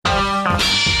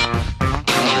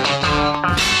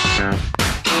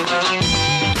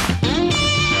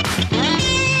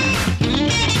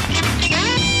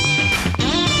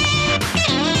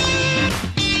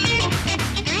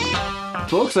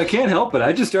Folks, I can't help it.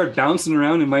 I just start bouncing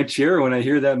around in my chair when I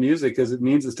hear that music because it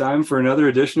means it's time for another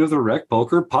edition of the Rec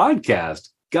Poker Podcast.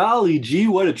 Golly gee,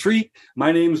 what a treat.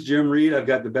 My name's Jim Reed. I've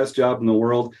got the best job in the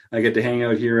world. I get to hang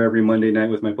out here every Monday night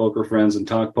with my poker friends and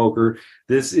talk poker.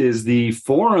 This is the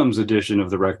forums edition of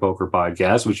the Rec Poker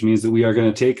Podcast, which means that we are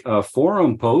going to take a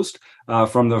forum post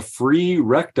from the free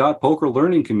rec.poker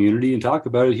learning community and talk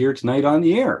about it here tonight on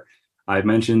the air. I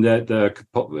mentioned that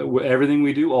everything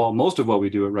we do, most of what we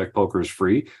do at Rec Poker is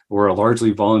free. We're a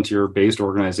largely volunteer-based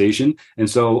organization. And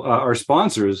so our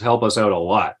sponsors help us out a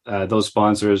lot. Those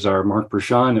sponsors are Mark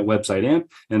Bershon at Website Amp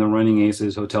and the Running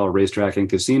Aces Hotel, Racetrack, and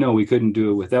Casino. We couldn't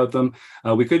do it without them.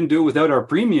 We couldn't do it without our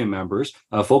premium members,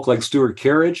 folk like Stuart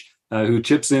Carriage, who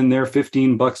chips in their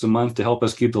 $15 a month to help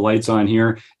us keep the lights on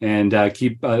here and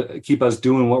keep us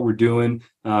doing what we're doing.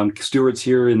 Stuart's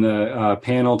here in the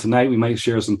panel tonight. We might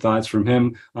share some thoughts from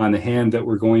him on the hand that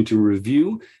we're going to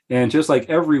review. And just like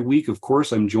every week, of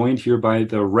course, I'm joined here by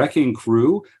the Wrecking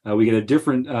Crew. We get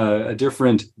a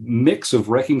different mix of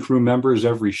Wrecking Crew members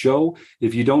every show.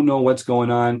 If you don't know what's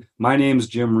going on, my name's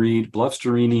Jim Reed, Bluff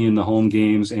Sterini in the home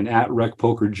games, and at Rec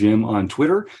Poker Jim on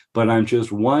Twitter. But I'm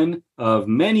just one of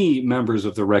many members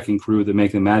of the Wrecking Crew that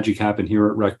make the magic happen here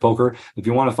at Rec Poker. If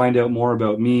you want to find out more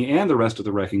about me and the rest of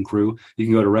the Wrecking Crew, you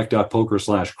can go to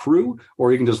rec.poker/crew,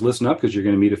 or you can just listen up because you're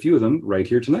going to meet a few of them right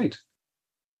here tonight.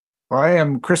 Well, I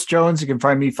am Chris Jones. You can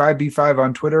find me 5B5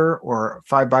 on Twitter or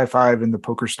 5x5 in the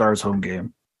Poker Stars home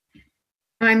game.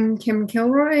 I'm Kim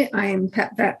Kilroy. I am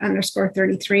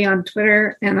PetVet_33 on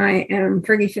Twitter, and I am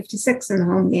Fergie56 in the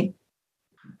home game.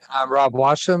 I'm Rob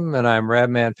Washam, and I'm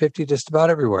Radman50 just about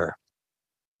everywhere.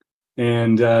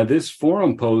 And this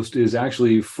forum post is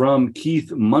actually from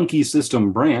Keith Monkey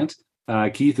System Brandt.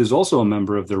 Keith is also a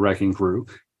member of the Wrecking Crew,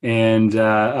 and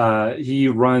he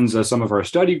runs some of our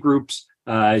study groups.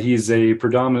 He's a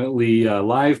predominantly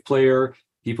live player.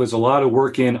 He puts a lot of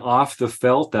work in off the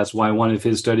felt. That's why one of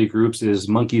his study groups is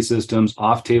Monkey Systems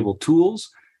Off-Table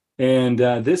Tools. And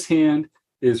this hand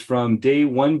is from day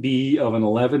 1B of an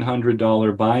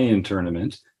 $1,100 buy-in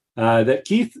tournament that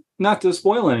Keith, not to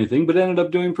spoil anything, but ended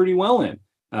up doing pretty well in.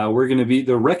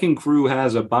 The Wrecking Crew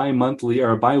has a bi-monthly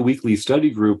or a bi-weekly study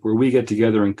group where we get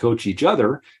together and coach each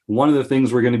other. One of the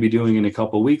things we're going to be doing in a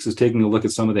couple of weeks is taking a look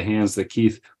at some of the hands that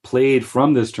Keith played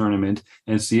from this tournament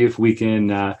and see if we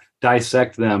can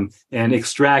dissect them and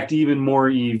extract even more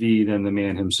EV than the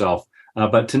man himself.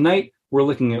 But tonight, we're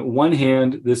looking at one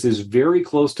hand. This is very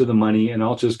close to the money, and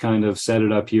I'll just kind of set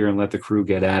it up here and let the crew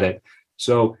get at it.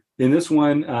 So in this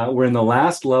one, we're in the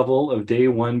last level of day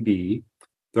 1B.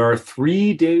 There are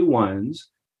 3 day ones,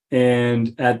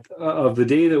 and of the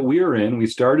day that we're in, we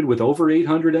started with over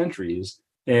 800 entries,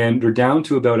 and we're down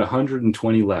to about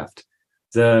 120 left.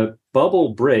 The bubble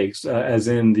breaks, as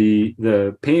in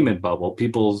the payment bubble.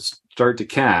 People start to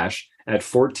cash at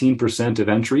 14% of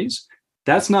entries.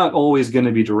 That's not always going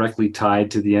to be directly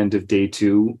tied to the end of day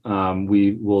 2.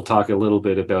 We will talk a little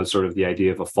bit about sort of the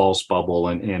idea of a false bubble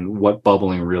and what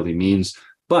bubbling really means.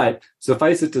 But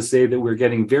suffice it to say that we're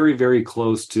getting very, very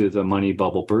close to the money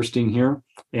bubble bursting here.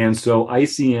 And so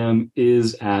ICM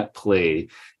is at play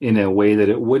in a way that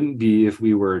it wouldn't be if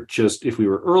we were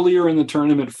earlier in the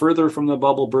tournament, further from the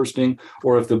bubble bursting,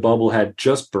 or if the bubble had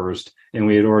just burst and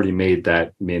we had already made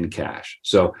that min cash.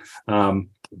 So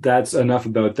that's enough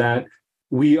about that.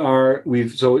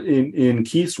 So in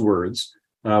Keith's words,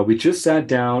 we just sat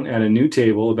down at a new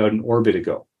table about an orbit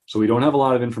ago. So we don't have a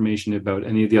lot of information about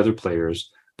any of the other players,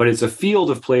 but it's a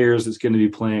field of players that's going to be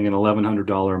playing an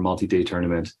 $1,100 multi-day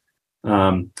tournament.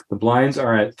 The blinds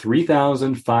are at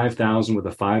 3,000, 5,000 with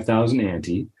a 5,000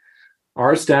 ante.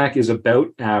 Our stack is about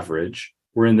average.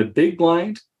 We're in the big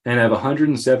blind and have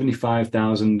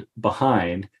 175,000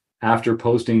 behind after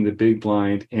posting the big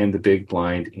blind and the big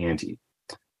blind ante.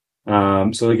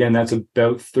 So again, that's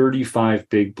about 35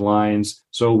 big blinds.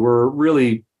 So we're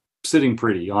really sitting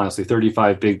pretty, honestly.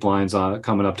 35 big blinds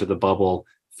coming up to the bubble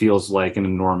feels like an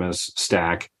enormous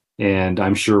stack. And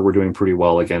I'm sure we're doing pretty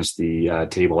well against the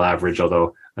table average,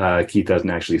 although Keith doesn't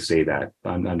actually say that.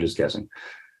 I'm just guessing.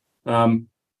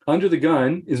 Under the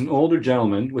gun is an older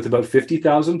gentleman with about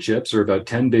 50,000 chips, or about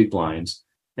 10 big blinds,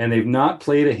 and they've not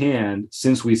played a hand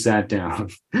since we sat down.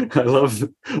 I love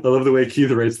the way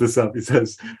Keith writes this up. He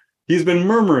says, he's been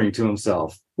murmuring to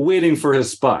himself, waiting for his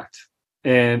spot.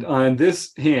 And on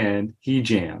this hand, he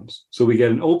jams. So we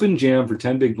get an open jam for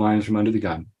 10 big blinds from Under the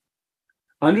Gun.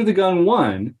 Under the Gun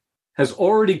 1 has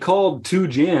already called 2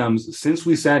 jams since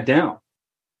we sat down.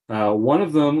 One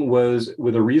of them was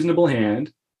with a reasonable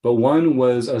hand, but one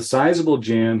was a sizable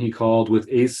jam he called with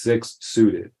ace-6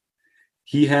 suited.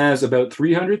 He has about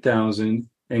 300,000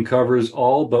 and covers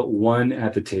all but one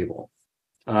at the table.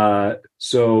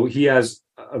 So he has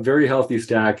a very healthy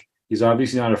stack. He's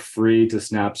obviously not afraid to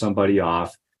snap somebody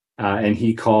off, and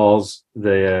he calls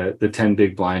the 10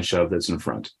 big blind shove that's in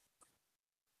front.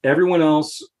 Everyone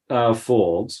else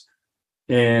folds,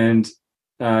 and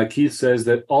Keith says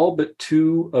that all but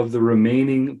 2 of the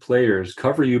remaining players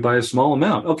cover you by a small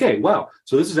amount. Okay, wow.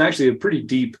 So this is actually a pretty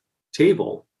deep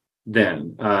table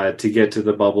then to get to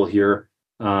the bubble here,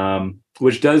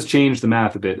 which does change the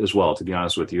math a bit as well, to be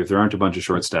honest with you. If there aren't a bunch of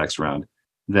short stacks around,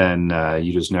 then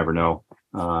you just never know.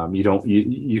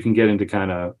 You can get into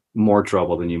kind of more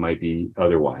trouble than you might be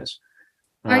otherwise.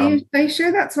 Are you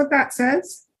sure that's what that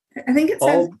says? I think it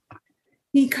says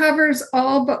he covers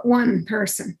all but one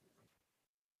person.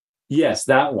 Yes,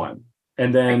 that one.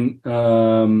 And then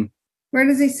where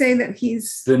does he say that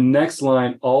he's the next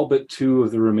line? All but 2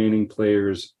 of the remaining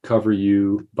players cover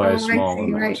you by a small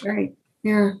amount. Right.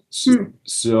 Yeah.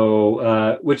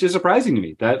 So, which is surprising to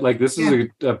me. That this is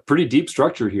a pretty deep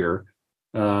structure here.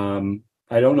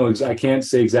 I don't know. I can't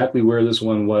say exactly where this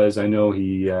one was. I know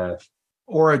he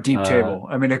or a deep table.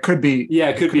 I mean, it could be. Yeah,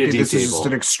 it could be a deep this table. This is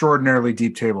an extraordinarily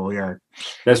deep table. Yeah,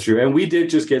 that's true. And we did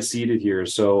just get seated here,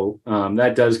 so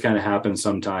that does kind of happen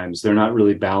sometimes. They're not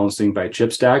really balancing by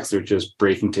chip stacks. They're just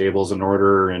breaking tables in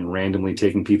order and randomly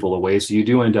taking people away. So you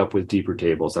do end up with deeper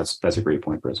tables. That's a great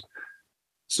point, Chris.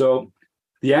 So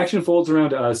the action folds around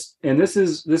to us, and this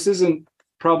isn't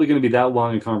probably going to be that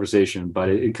long a conversation, but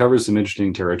it covers some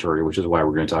interesting territory, which is why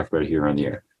we're going to talk about it here on the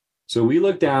air. So we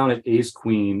look down at ace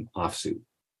queen offsuit,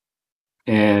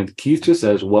 and Keith just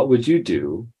says, "What would you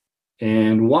do,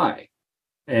 and why?"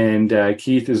 And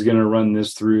Keith is going to run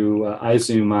this through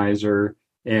Isomizer,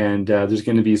 and there's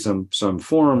going to be some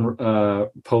forum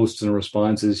posts and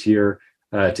responses here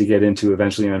to get into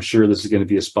eventually. And I'm sure this is going to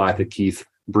be a spot that Keith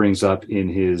brings up in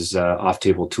his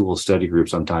off-table tools study group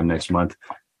sometime next month.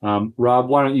 Rob,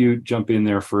 why don't you jump in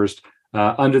there first?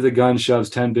 Under the gun shoves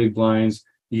 10 big blinds.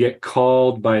 You get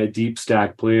called by a deep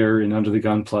stack player in under the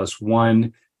gun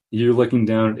 +1. You're looking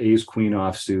down at ace queen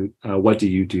offsuit. What do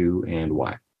you do and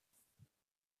why?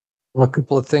 Well, a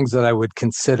couple of things that I would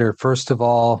consider. First of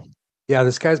all,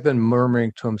 this guy's been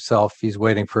murmuring to himself. He's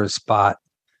waiting for his spot,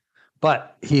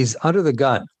 but he's under the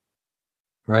gun,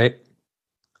 right?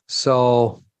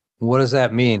 So what does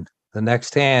that mean? The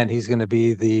next hand, he's going to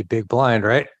be the big blind,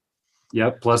 right?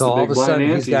 Yep. Plus so the big all of a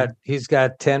blind sudden, he's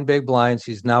got 10 big blinds.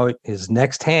 He's now his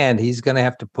next hand, he's going to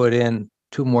have to put in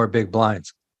 2 more big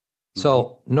blinds. Mm-hmm.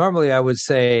 So normally I would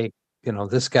say,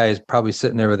 this guy is probably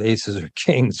sitting there with aces or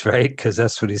kings, right? Because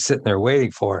that's what he's sitting there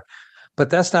waiting for. But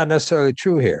that's not necessarily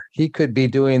true here. He could be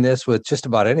doing this with just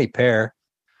about any pair,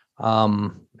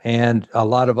 and a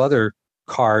lot of other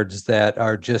cards that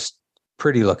are just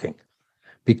pretty looking,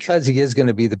 because he is going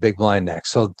to be the big blind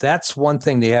next. So that's one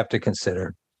thing they have to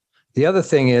consider. The other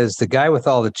thing is the guy with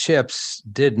all the chips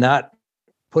did not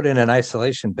put in an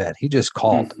isolation bet. He just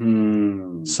called.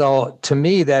 Mm-hmm. So to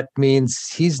me, that means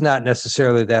he's not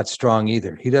necessarily that strong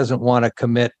either. He doesn't want to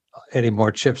commit any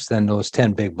more chips than those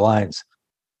 10 big blinds.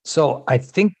 So I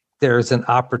think there's an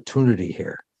opportunity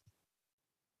here.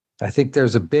 I think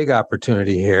there's a big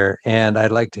opportunity here, and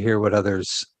I'd like to hear what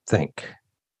others think.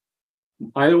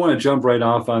 I want to jump right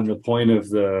off on the point of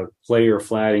the player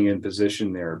flatting in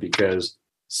position there, because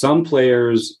some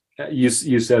players, you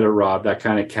said it, Rob, that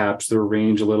kind of caps their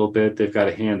range a little bit. They've got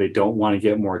a hand they don't want to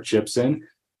get more chips in.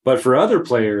 But for other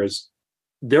players,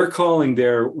 they're calling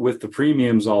there with the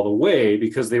premiums all the way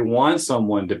because they want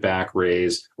someone to back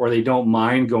raise, or they don't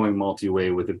mind going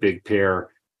multi-way with a big pair.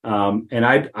 And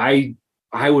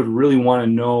I would really want to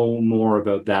know more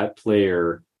about that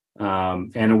player.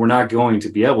 And we're not going to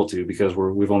be able to, because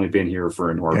we've only been here for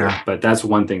an orbit. Yeah. But that's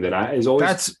one thing that is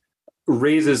always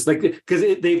raises, because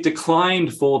they've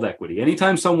declined fold equity.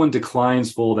 Anytime someone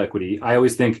declines fold equity, I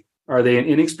always think, are they an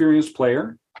inexperienced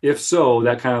player? If so,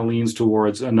 that kind of leans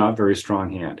towards a not very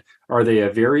strong hand. Are they a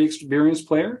very experienced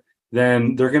player?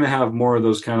 Then they're going to have more of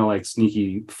those kind of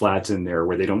sneaky flats in there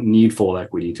where they don't need fold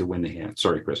equity to win the hand.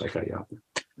 Sorry, Chris, I cut you off.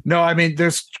 No, I mean,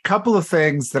 there's a couple of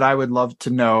things that I would love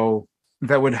to know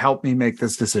that would help me make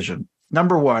this decision.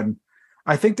 Number one,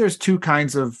 I think there's 2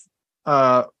 kinds of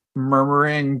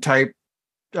murmuring type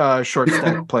short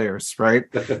stack players, right?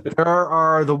 There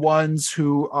are the ones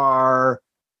who are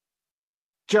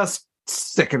just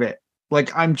sick of it.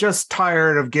 I'm just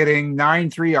tired of getting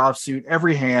 9-3 offsuit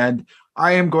every hand.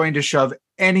 I am going to shove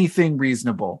anything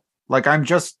reasonable. I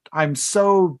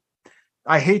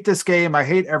hate this game. I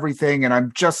hate everything. And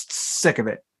I'm just sick of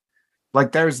it.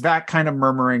 There's that kind of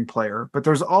murmuring player, but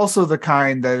there's also the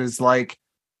kind that is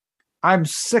I'm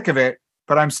sick of it,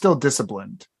 but I'm still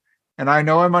disciplined. and I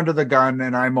know I'm under the gun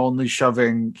and I'm only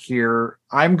shoving here,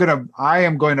 I am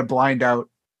going to blind out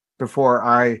before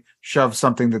I shove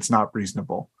something that's not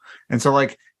reasonable. And so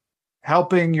like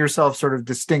helping yourself sort of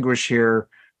distinguish here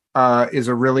is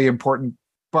a really important,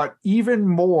 but even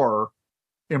more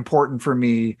important for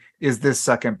me is this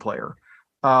second player.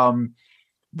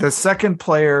 The second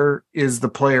player is the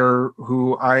player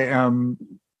who I am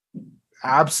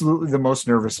absolutely the most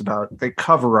nervous about. They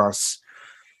cover us,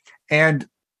 and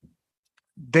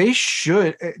they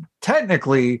should,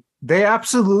 technically, they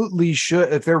absolutely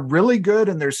should. If they're really good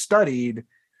and they're studied,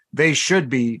 they should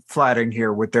be flatting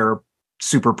here with their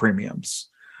super premiums.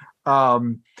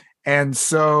 And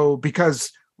so,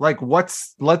 because like,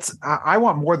 I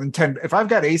want more than 10. If I've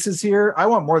got aces here, I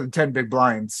want more than 10 big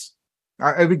blinds.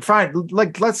 I mean, fine.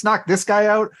 Like, let's knock this guy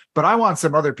out, but I want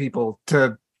some other people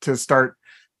to start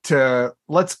to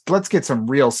let's get some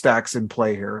real stacks in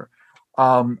play here.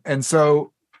 And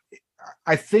so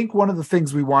I think one of the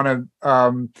things we want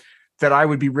to, that I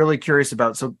would be really curious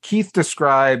about. So Keith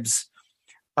describes,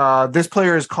 this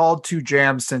player has called 2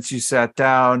 jams since you sat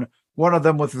down. One of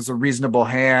them with a reasonable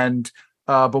hand,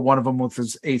 but one of them with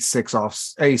his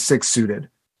A6 suited.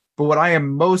 But what I am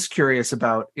most curious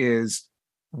about is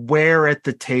where at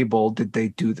the table did they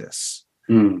do this?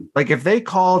 Like if they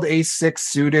called A6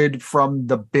 suited from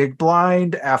the big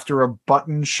blind after a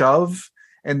button shove,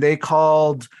 and they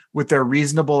called with their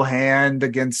reasonable hand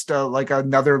against like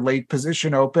another late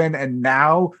position open, and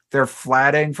now they're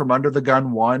flatting from under the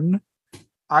gun 1,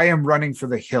 I am running for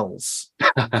the hills.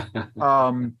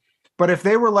 But if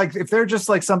they're just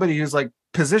like somebody who's like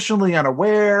positionally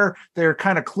unaware, they're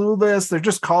kind of clueless, they're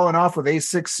just calling off with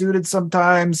A6 suited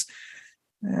sometimes,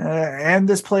 and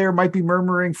this player might be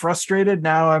murmuring frustrated,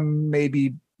 now I might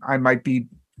be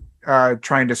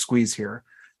trying to squeeze here.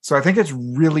 So I think it's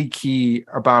really key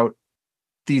about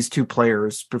these 2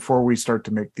 players before we start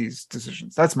to make these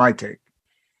decisions. That's my take.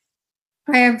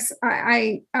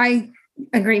 I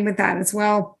agree with that as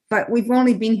well, but we've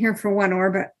only been here for 1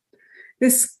 orbit.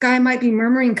 This guy might be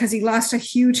murmuring because he lost a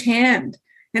huge hand,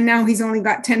 and now he's only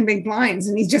got 10 big blinds,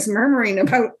 and he's just murmuring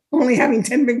about only having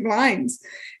 10 big blinds.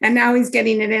 And now he's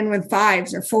getting it in with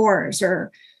 5s or 4s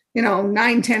or,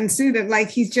 9, 10 suited.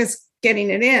 Like he's just getting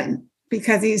it in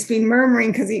because he's been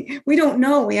murmuring because we don't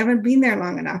know. We haven't been there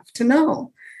long enough to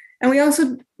know. And we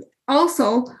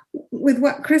also with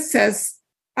what Chris says,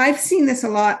 I've seen this a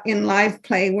lot in live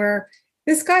play where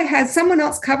this guy has someone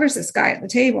else covers this guy at the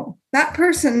table. That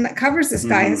person that covers this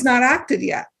guy has not acted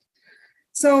yet.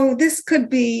 So this could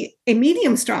be a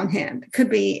medium strong hand. It could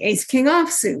be ace king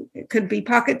offsuit. It could be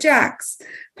pocket jacks,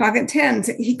 pocket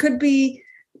 10s. He could be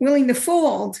willing to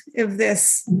fold if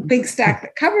this big stack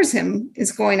that covers him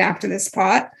is going after this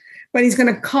pot, but he's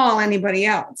going to call anybody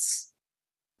else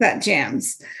that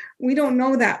jams. We don't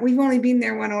know that. We've only been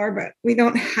there 1 orbit. We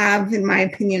don't have, in my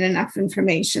opinion, enough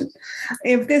information.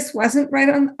 If this wasn't right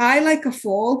on, I like a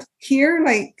fold here,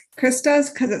 like Chris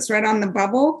does, because it's right on the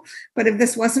bubble. But if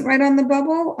this wasn't right on the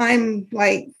bubble, I'm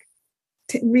like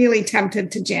really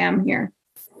tempted to jam here.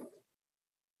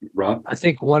 Rob? I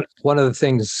think one of the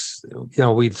things,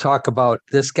 we talk about,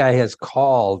 this guy has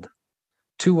called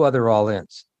 2 other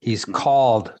all-ins. He's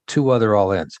called 2 other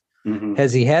all-ins. Mm-hmm.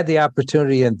 Has he had the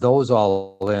opportunity in those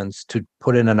all-ins to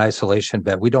put in an isolation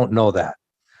bet? We don't know that.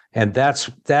 And I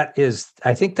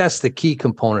think that's the key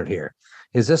component here.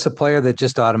 Is this a player that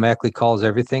just automatically calls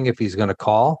everything if he's going to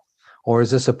call? Or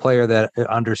is this a player that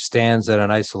understands that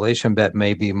an isolation bet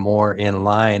may be more in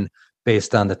line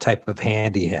based on the type of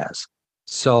hand he has?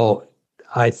 So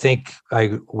I think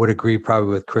I would agree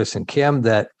probably with Chris and Kim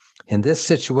that in this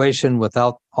situation,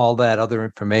 without all that other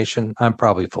information, I'm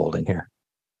probably folding here.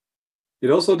 It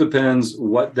also depends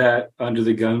what that under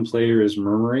the gun player is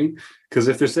murmuring. Because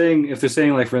if they're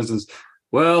saying like, for instance,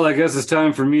 well, I guess it's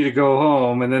time for me to go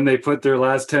home, and then they put their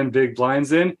last 10 big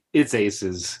blinds in, it's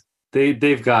aces.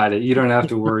 They've got it. You don't have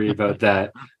to worry about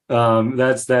that.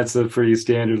 That's a pretty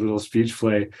standard little speech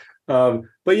play.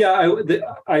 But yeah,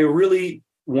 I really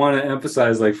want to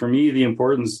emphasize, like, for me, the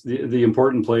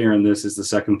important player in this is the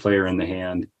second player in the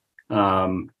hand.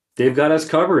 They've got us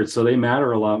covered, so they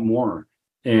matter a lot more.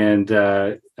 And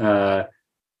it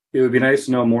would be nice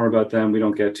to know more about them. We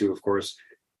don't get to, of course.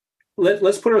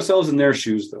 Let's put ourselves in their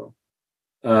shoes, though.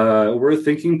 We're a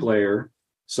thinking player.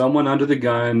 Someone under the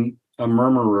gun, a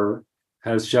murmurer,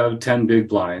 has shoved 10 big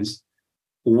blinds.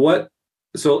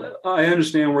 So I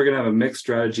understand we're going to have a mixed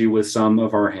strategy with some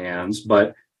of our hands,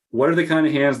 but what are the kind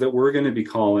of hands that we're going to be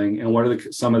calling, and what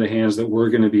are some of the hands that we're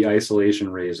going to be isolation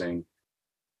raising?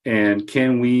 And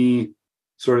can we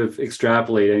sort of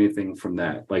extrapolate anything from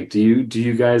that? Like, do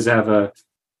you guys have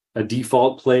a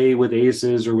default play with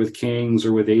aces or with kings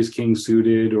or with ace king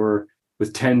suited or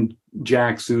with 10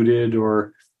 jack suited,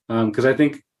 or because I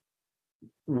think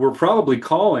we're probably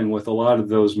calling with a lot of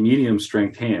those medium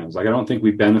strength hands. Like, I don't think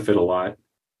we benefit a lot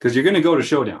because you're going to go to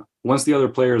showdown. Once the other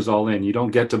player is all in, you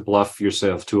don't get to bluff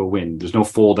yourself to a win. There's no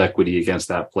fold equity against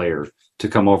that player to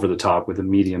come over the top with a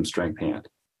medium strength hand.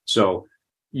 So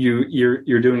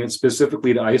you're doing it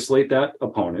specifically to isolate that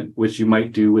opponent, which you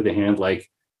might do with a hand like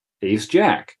ace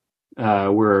jack,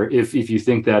 where if you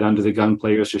think that under the gun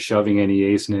player is just shoving any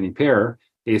ace and any pair,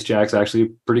 ace jack's actually a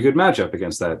pretty good matchup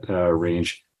against that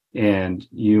range. And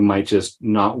you might just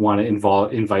not want to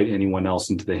invite anyone else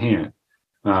into the hand.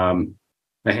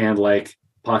 A hand like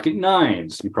pocket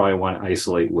nines, you probably want to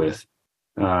isolate with.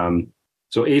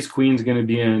 So ace queen is going to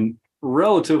be in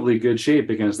relatively good shape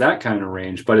against that kind of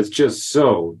range, but it's just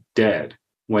so dead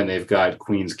when they've got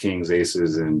queens, kings,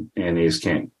 aces, and ace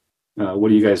king. What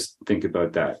do you guys think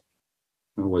about that?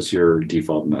 What's your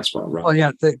default in that spot, Rob? Well,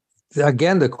 yeah.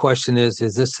 Again, the question is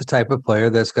this the type of player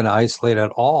that's going to isolate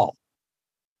at all?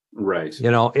 Right.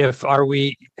 If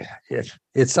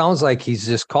it sounds like he's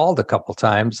just called a couple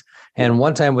times, and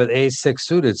one time with ace six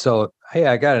suited. So, hey,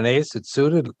 I got an ace that's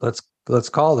suited. Let's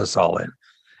call this all in.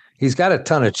 He's got a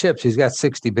ton of chips. He's got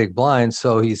 60 big blinds,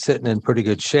 so he's sitting in pretty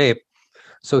good shape.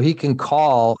 So he can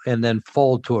call and then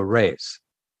fold to a raise.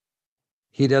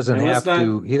 He doesn't have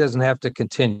to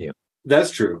continue.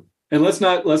 That's true. And let's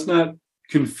not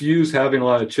confuse having a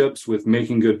lot of chips with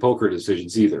making good poker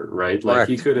decisions either, right? Like,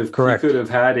 he could have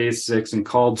had ace six and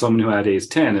called someone who had ace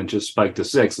 10 and just spiked to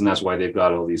six, and that's why they've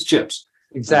got all these chips.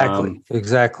 Exactly.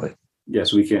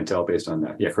 Yes, we can't tell based on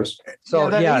that. Yeah, Chris.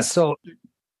 So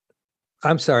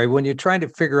I'm sorry. When you're trying to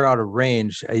figure out a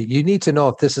range, you need to know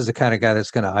if this is the kind of guy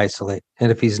that's going to isolate,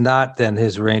 and if he's not, then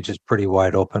his range is pretty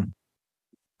wide open.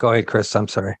 Go ahead, Chris. I'm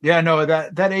sorry. Yeah, no,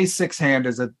 that ace-6 hand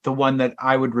is the one that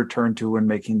I would return to when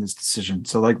making this decision.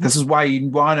 So, like, this is why you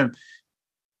want to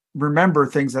remember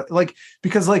things that, like,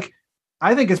 because, like,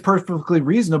 I think it's perfectly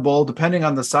reasonable, depending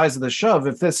on the size of the shove.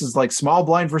 If this is like small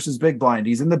blind versus big blind,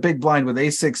 he's in the big blind with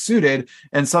ace-6 suited,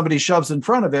 and somebody shoves in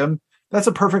front of him, that's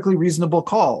a perfectly reasonable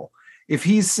call. If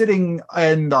he's sitting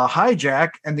in the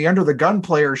hijack and the under the gun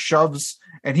player shoves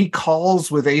and he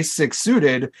calls with ace-6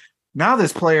 suited, now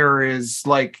this player is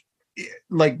like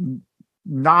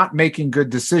not making good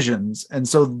decisions. And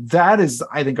so that is,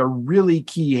 I think, a really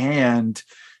key hand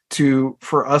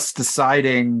for us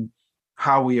deciding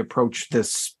how we approach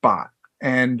this spot.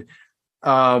 And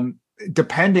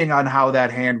depending on how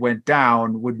that hand went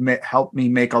down would help me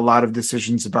make a lot of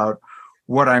decisions about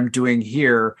what I'm doing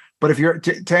here. But if you're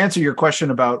to answer your question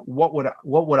about what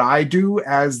would I do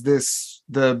as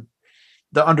the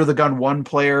under the gun one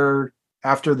player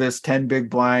after this 10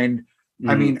 big blind,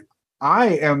 I mean, I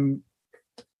am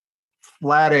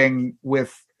flatting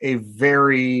with a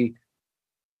very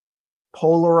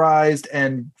polarized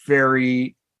and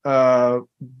very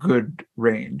good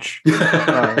range. You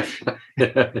want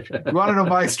to know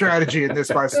my strategy in this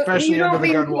spot, especially under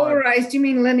the gun one? Polarized, you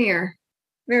mean linear?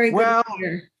 Very good. Well,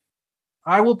 linear.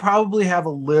 I will probably have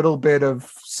a little bit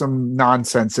of some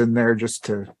nonsense in there just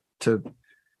to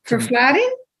for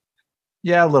flatting.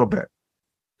 Yeah, a little bit.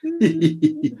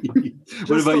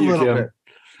 What about you, Kim?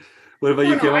 What about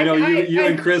you, Kim? I know you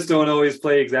and Chris don't always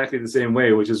play exactly the same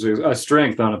way, which is a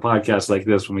strength on a podcast like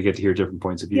this when we get to hear different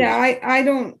points of view. Yeah,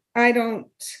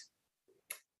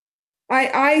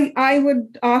 I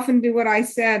would often do what I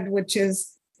said, which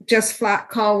is just flat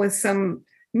call with some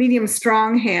medium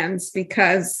strong hands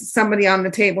because somebody on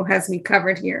the table has me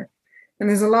covered here. And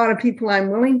there's a lot of people I'm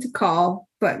willing to call,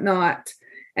 but not.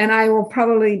 And I will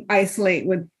probably isolate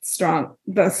with the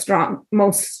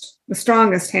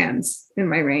strongest hands in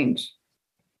my range.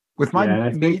 With my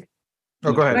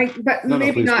go ahead. But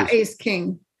maybe not ace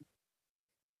king.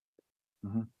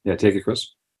 Mm-hmm. Yeah, take it,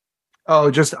 Chris.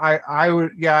 Oh, just I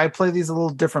would I play these a little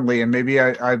differently, and maybe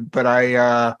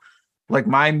I like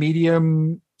my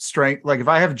medium strength. Like if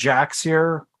I have jacks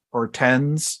here or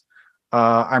tens,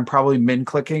 I'm probably min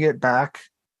clicking it back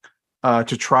to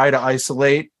try to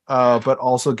isolate. But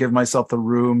also give myself the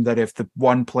room that if the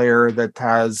one player that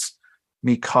has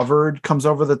me covered comes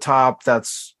over the top,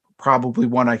 that's probably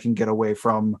one I can get away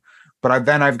from. But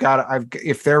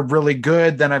if they're really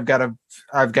good, then I've got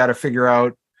to figure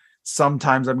out.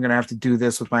 Sometimes I'm going to have to do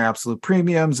this with my absolute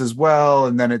premiums as well,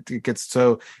 and then it gets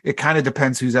so it kind of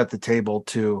depends who's at the table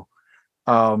too.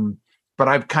 But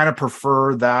I kind of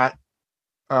prefer that,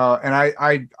 and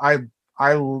I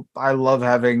love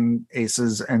having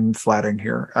aces and flatting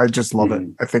here. I just love it.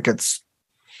 I think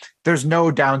there's no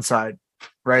downside,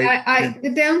 right? The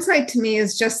downside to me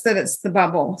is just that it's the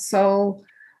bubble. So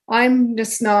I'm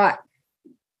just not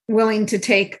willing to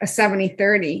take a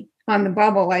 70-30 on the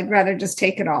bubble. I'd rather just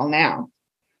take it all now.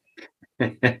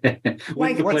 With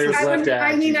the players left to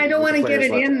I mean, I don't want to get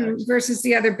it in versus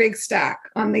the other big stack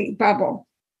on the bubble.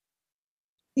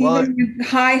 Even with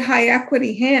high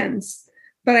equity hands.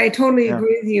 But I totally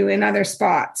agree with you in other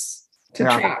spots to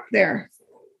trap there.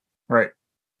 Right.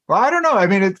 Well, I don't know. I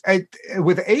mean,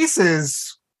 with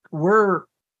aces, we're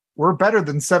better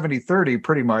than 70-30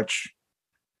 pretty much.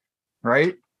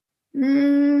 Right? I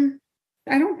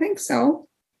don't think so.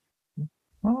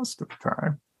 Most of the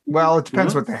time. Well, it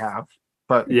depends what they have.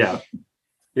 But yeah.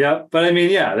 But I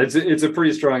mean, it's a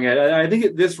pretty strong edge. I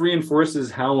think this reinforces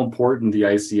how important the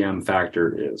ICM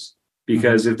factor is,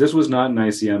 because if this was not an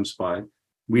ICM spot,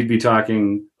 we'd be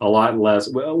talking a lot less.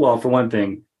 Well, for one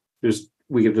thing,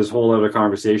 we get this whole other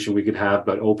conversation we could have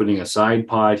about opening a side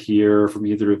pot here from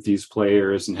either of these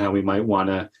players and how we might want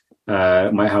to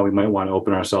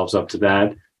open ourselves up to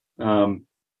that.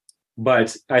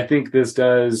 But I think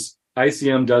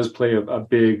ICM does play a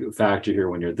big factor here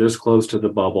when you're this close to the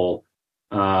bubble.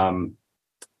 And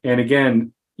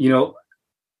again,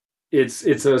 it's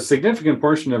a significant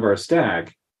portion of our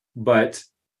stack, but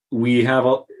we have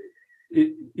a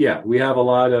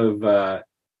lot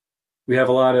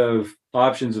of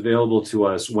options available to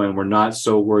us when we're not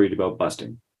so worried about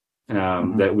busting,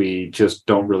 that we just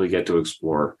don't really get to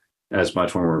explore as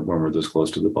much when we're this close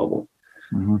to the bubble.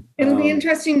 It'll be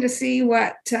interesting to see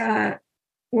what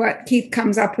Keith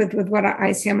comes up with what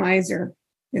ICMizer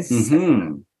is.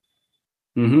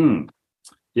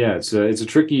 Yeah, it's a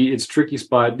tricky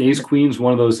spot. Ace Queen's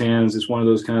one of those hands. It's one of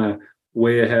those kind of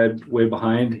way ahead, way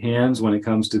behind hands when it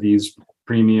comes to these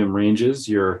premium ranges.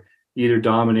 You're either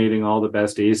dominating all the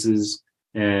best aces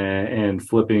and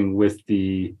flipping with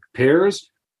the pairs,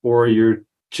 or you're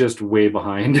just way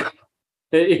behind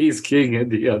Ace King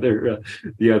and the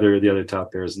other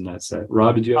top pairs in that set.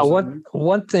 Rob, did you have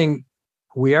one thing?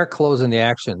 We are closing the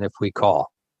action if we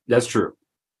call. That's true.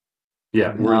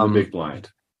 Yeah, we're in the big blind.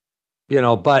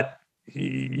 But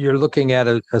you're looking at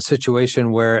a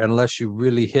situation where unless you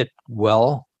really hit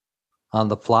well on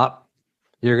the flop,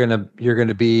 you're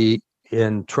gonna be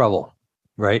in trouble,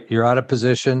 right? You're out of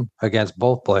position against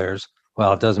both players.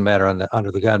 Well, it doesn't matter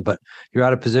under the gun, but you're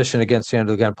out of position against the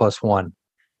under the gun +1.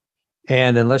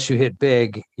 And unless you hit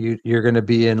big, you're going to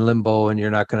be in limbo and you're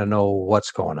not going to know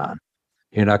what's going on.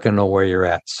 You're not going to know where you're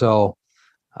at. So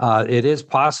it is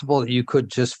possible that you could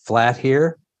just flat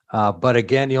here. But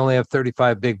again, you only have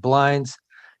 35 big blinds.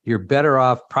 You're better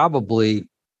off probably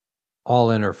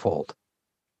all in or fold.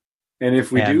 And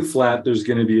if we do flat, there's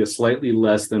going to be a slightly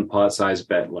less than pot size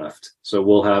bet left. So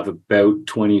we'll have about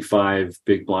 25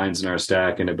 big blinds in our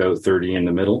stack and about 30 in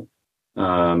the middle.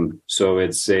 So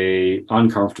it's a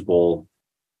uncomfortable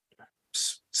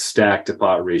stack to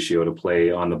pot ratio to play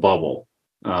on the bubble.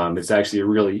 It's actually a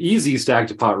really easy stack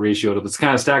to pot ratio. It's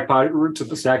kind of stack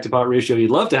to pot ratio you'd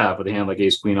love to have with a hand like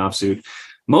Ace Queen offsuit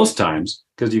most times,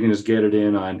 because you can just get it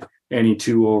in on any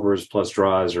 2 overs plus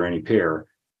draws or any pair.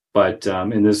 But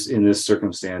in this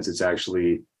circumstance, it's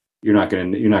actually you're not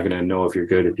gonna know if you're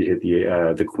good if you hit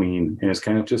the queen, and it's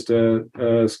kind of just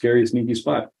a scary, sneaky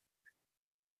spot.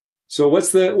 So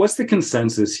what's the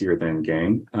consensus here then,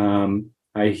 gang?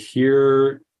 I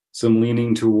hear some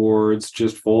leaning towards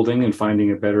just folding and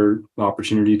finding a better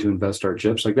opportunity to invest our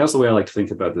chips. Like, that's the way I like to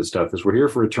think about this stuff. Is we're here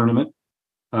for a tournament.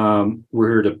 We're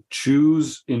here to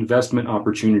choose investment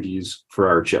opportunities for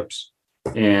our chips,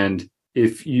 and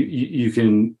if you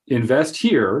can invest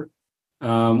here,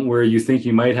 where you think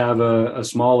you might have a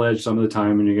small edge some of the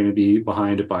time and you're going to be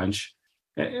behind a bunch.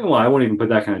 Well, I won't even put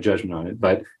that kind of judgment on it,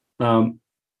 but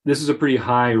this is a pretty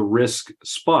high risk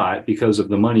spot because of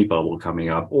the money bubble coming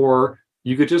up. Or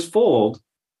you could just fold.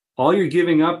 All you're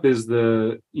giving up is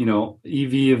the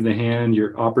EV of the hand,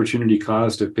 your opportunity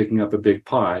cost of picking up a big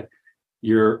pot.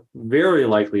 You're very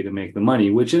likely to make the money,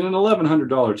 which in an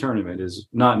 $1,100 tournament is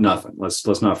not nothing.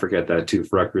 Let's not forget that too.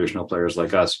 For recreational players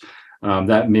like us,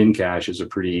 that min cash is a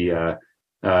pretty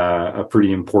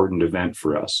important event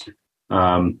for us.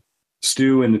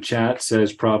 Stu in the chat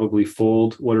says probably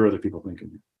fold. What are other people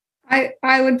thinking?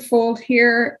 I would fold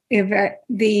here if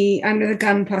the under the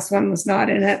gun +1 was not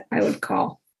in it. I would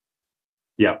call.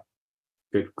 Yeah,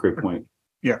 great point.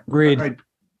 Yeah, agreed.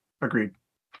 Agreed.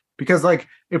 Because, like,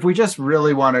 if we just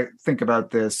really want to think about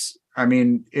this, I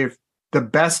mean, if the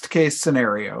best case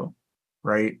scenario,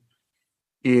 right,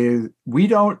 is we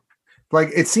don't, like,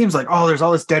 it seems like, oh, there's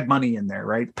all this dead money in there,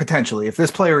 right? Potentially, if this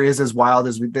player is as wild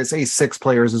as this A6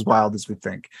 player is as wild as we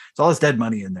think, there's all this dead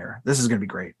money in there. This is going to be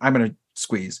great. I'm going to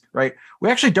squeeze, right?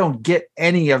 We actually don't get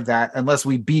any of that unless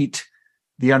we beat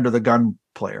the under the gun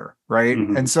player, right?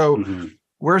 Mhm. And so Mhm.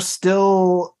 we're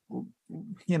still,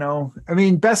 I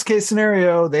mean, best case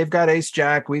scenario, they've got ace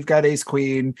jack, we've got ace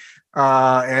queen,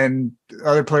 and the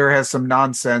other player has some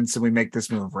nonsense and we make this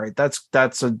move, right?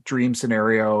 That's a dream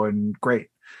scenario and great.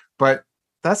 But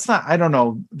that's not, I don't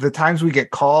know, the times we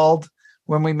get called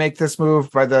when we make this move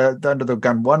by the under the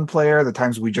gun one player, the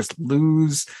times we just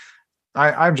lose,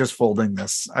 I'm just folding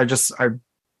this. I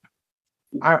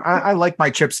like my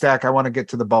chip stack. I want to get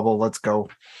to the bubble. Let's go.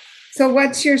 So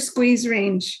what's your squeeze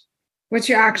range? What's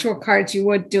your actual cards you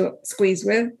would do squeeze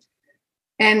with?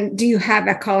 And do you have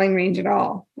a calling range at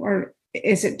all? Or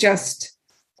is it just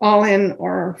all in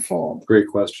or fold? Great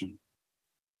question.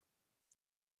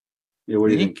 Yeah, what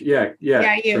do you Me? think? Yeah,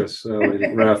 Yeah, you. Chris, what do you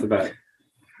think right off the bat?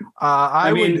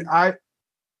 I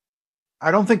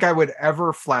don't think I would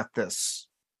ever flat this.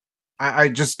 I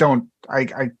just don't.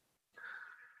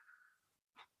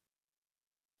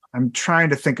 I'm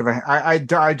trying to think of I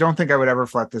don't think I would ever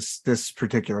flat this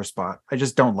particular spot. I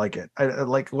just don't like it. I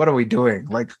like, what are we doing?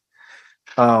 Like,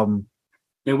 and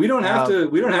we don't have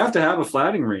to have a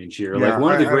flatting range here. Yeah, like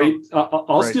one of the great,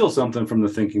 I'll right. steal something from the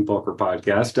Thinking Poker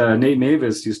podcast. Nate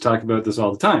Mavis used to talk about this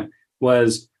all the time.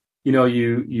 Was,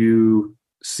 you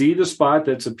see the spot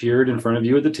that's appeared in front of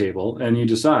you at the table, and you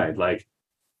decide, like,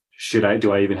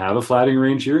 do I even have a flatting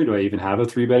range here? Do I even have a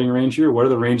 3-betting range here? What are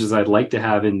the ranges I'd like to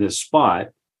have in this spot?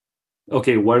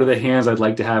 Okay, what are the hands I'd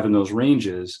like to have in those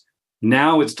ranges?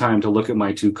 Now it's time to look at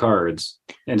my 2 cards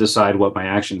and decide what my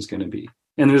action is going to be.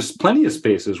 And there's plenty of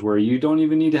spaces where you don't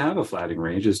even need to have a flatting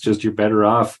range. It's just you're better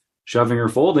off shoving or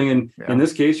folding. And in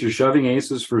this case, you're shoving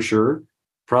aces for sure.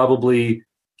 Probably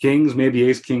kings, maybe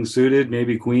ace king suited,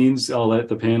 maybe queens. I'll let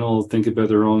the panel think about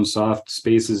their own soft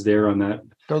spaces there on that.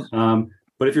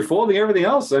 But if you're folding everything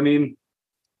else, I mean,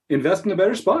 invest in a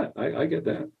better spot. I get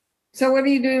that. So what are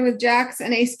you doing with jacks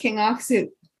and ace king offsuit?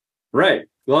 Right.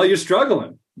 Well, you're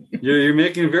struggling. You're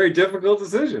making a very difficult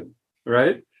decision,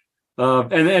 right?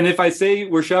 And if I say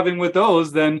we're shoving with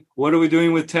those, then what are we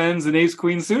doing with 10s and ace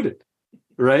queen suited,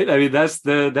 right? I mean, that's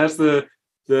the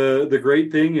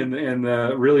great thing and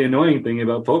the really annoying thing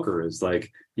about poker is, like,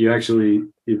 you actually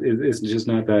it's just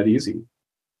not that easy,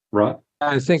 right?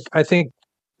 I think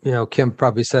Kim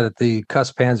probably said it. The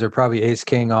cusp hands are probably ace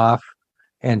king off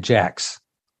and jacks.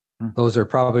 Those are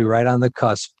probably right on the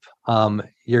cusp.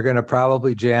 You're going to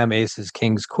probably jam aces,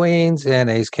 kings, queens, and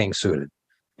ace king suited.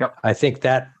 Yep. I think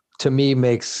that, to me,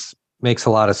 makes a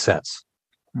lot of sense.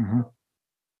 Mm-hmm.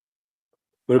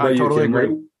 What about you, totally Kim?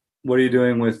 agree. What are you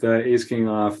doing with ace king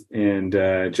off and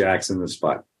jacks in the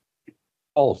spot?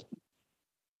 Fold.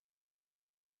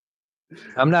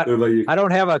 I'm not. What about you? I don't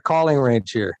have a calling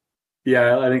range here.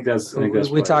 Yeah, I think that's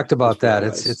we talked about that.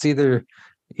 It's either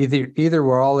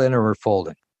we're all in or we're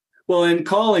folding. Well, in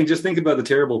calling, just think about the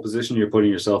terrible position you're putting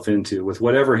yourself into with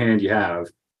whatever hand you have.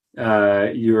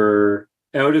 You're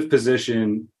out of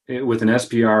position with an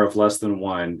SPR of less than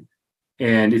 1.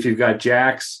 And if you've got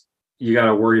jacks, you got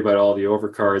to worry about all the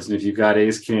overcards. And if you've got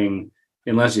ace king,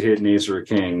 unless you hit an ace or a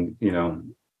king,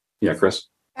 yeah, Chris.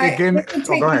 Again, Let me take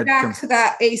go you ahead, back Kim. to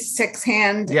that ace 6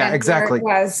 hand. Yeah, and exactly.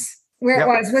 Where it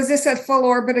was this a full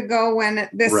orbit ago when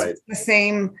this Right. was the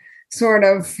same sort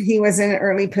of, he was in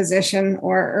early position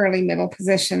or early middle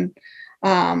position?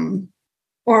 Or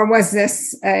was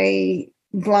this a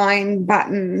blind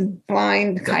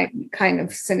kind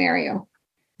of scenario?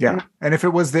 Yeah. And if it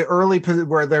was the early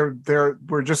where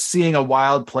we're just seeing a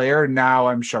wild player, now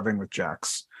I'm shoving with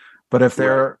jacks. But if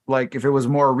they're if it was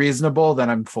more reasonable, then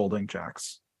I'm folding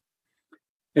jacks.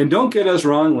 And don't get us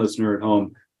wrong, listener at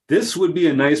home. This would be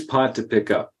a nice pot to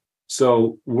pick up.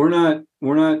 So we're not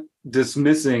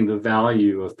dismissing the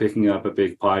value of picking up a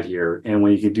big pot here. And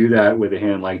when you can do that with a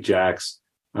hand like jacks,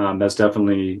 that's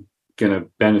definitely going to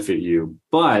benefit you.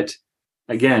 But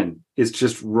again, it's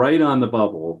just right on the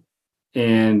bubble.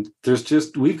 And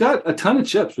we've got a ton of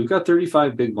chips. We've got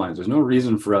 35 big blinds. There's no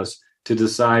reason for us to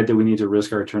decide that we need to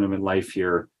risk our tournament life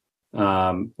here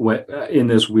in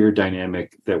this weird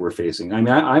dynamic that we're facing. I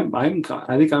mean,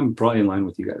 I think I'm probably in line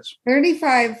with you guys.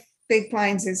 35 big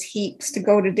blinds is heaps to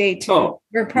go to day 2. Oh,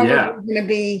 we're probably going to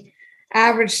be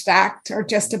average stacked or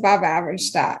just above average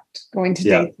stacked going to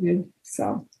day 2.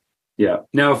 So yeah.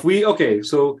 Now,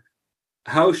 so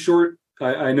how short?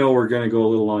 I know we're going to go a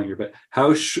little long here, but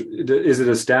is it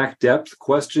a stack depth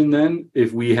question then?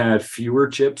 If we had fewer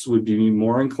chips, would be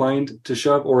more inclined to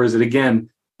shove, or is it,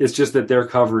 again, it's just that they're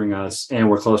covering us and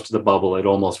we're close to the bubble? It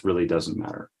almost really doesn't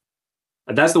matter.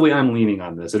 That's the way I'm leaning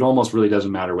on this. It almost really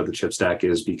doesn't matter what the chip stack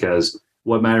is, because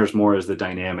what matters more is the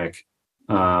dynamic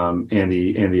and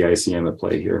the ICM at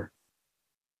play here.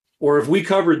 Or if we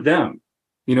covered them,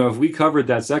 if we covered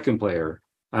that second player,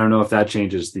 I don't know if that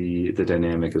changes the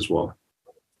dynamic as well.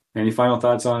 Any final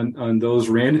thoughts on those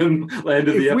random end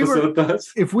of the episode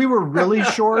thoughts? If we were really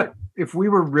short,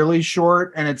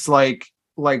 and it's like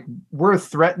we're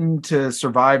threatened to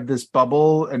survive this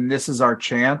bubble and this is our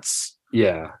chance.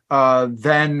 Yeah.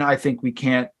 Then I think we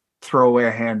can't throw away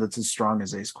a hand that's as strong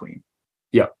as ace queen.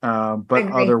 Yeah.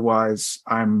 But otherwise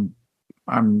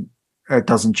it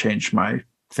doesn't change my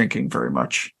thinking very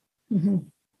much. Mm-hmm.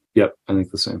 Yep, I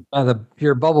think the same.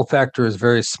 Your bubble factor is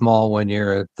very small when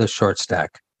you're at the short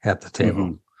stack at the table.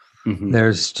 Mm-hmm. Mm-hmm.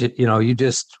 There's, you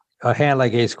just a hand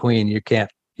like ace queen, you can't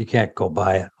go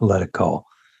by it and let it go.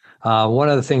 One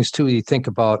of the things too you think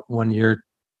about when you're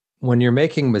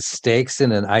making mistakes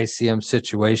in an ICM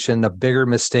situation, the bigger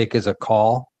mistake is a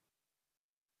call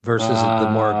versus the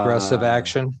more aggressive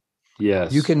action.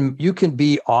 Yes, you can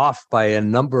be off by a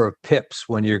number of pips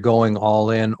when you're going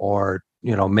all in or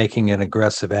making an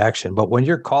aggressive action. But when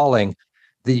you're calling,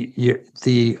 you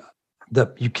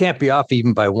can't be off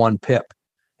even by 1 pip,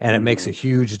 and it makes a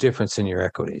huge difference in your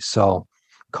equity. So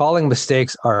calling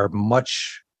mistakes are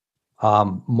much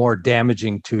more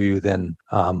damaging to you than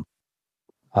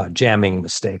jamming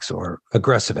mistakes or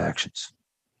aggressive actions.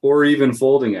 Or even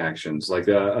folding actions, like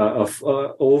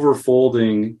over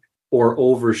folding or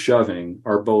over shoving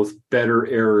are both better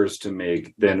errors to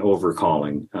make than over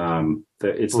calling.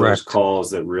 It's those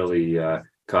calls that really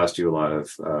cost you a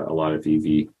lot of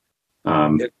EV.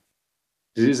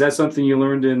 Is that something you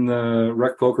learned in the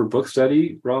Rec Poker book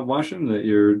study, Rob Washam, that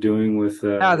you're doing with?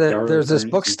 There's this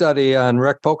book study on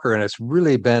Rec Poker, and it's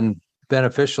really been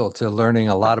beneficial to learning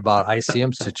a lot about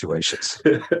ICM situations.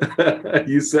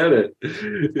 You said it.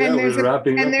 Yeah, we're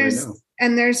wrapping up right now.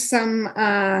 And there's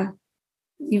some.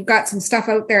 You've got some stuff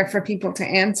out there for people to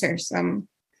answer.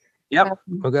 Yep,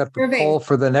 we've got a poll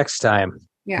for the next time.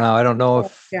 Yeah. Now I don't know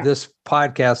if this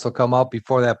podcast will come out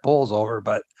before that poll's over,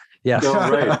 but yes. No,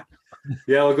 right.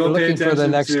 Yeah, well, go pay attention for the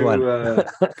next one.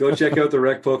 Go check out the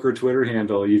Rec Poker Twitter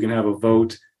handle. You can have a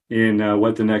vote in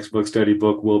what the next book study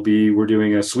book will be. We're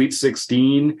doing a Sweet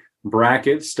 16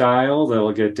 bracket style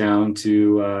that'll get down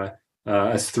to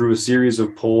through a series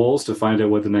of polls to find out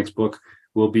what the next book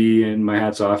will be. And my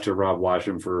hat's off to Rob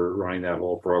Washam for running that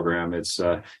whole program. It's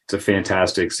a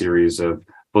fantastic series of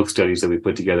book studies that we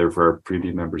put together for our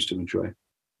preview members to enjoy.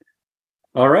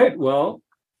 All right. Well,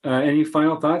 any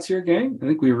final thoughts here, gang? I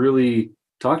think we really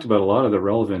talked about a lot of the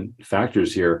relevant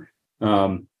factors here.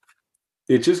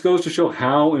 It just goes to show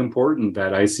how important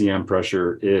that ICM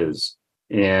pressure is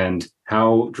and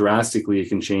how drastically it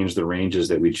can change the ranges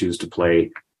that we choose to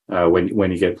play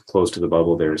when you get close to the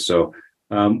bubble there. So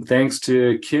thanks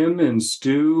to Kim and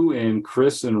Stu and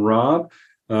Chris and Rob.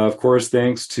 Of course,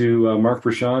 thanks to Mark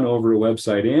Prashant over at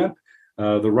Website Amp,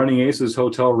 the Running Aces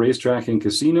Hotel, Racetrack, and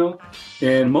Casino,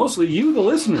 and mostly you, the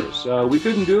listeners. We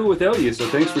couldn't do it without you, so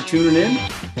thanks for tuning in,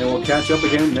 and we'll catch up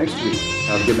again next week.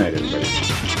 Have a good night, everybody.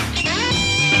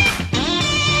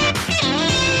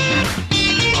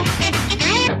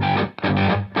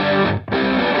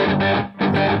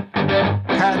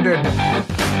 Patented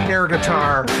air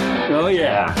guitar. Oh,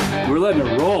 yeah. We're letting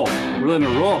it roll. We're letting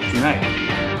it roll tonight.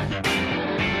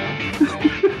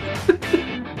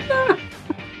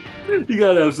 You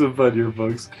gotta have some fun here,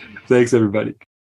 folks. Thanks, everybody.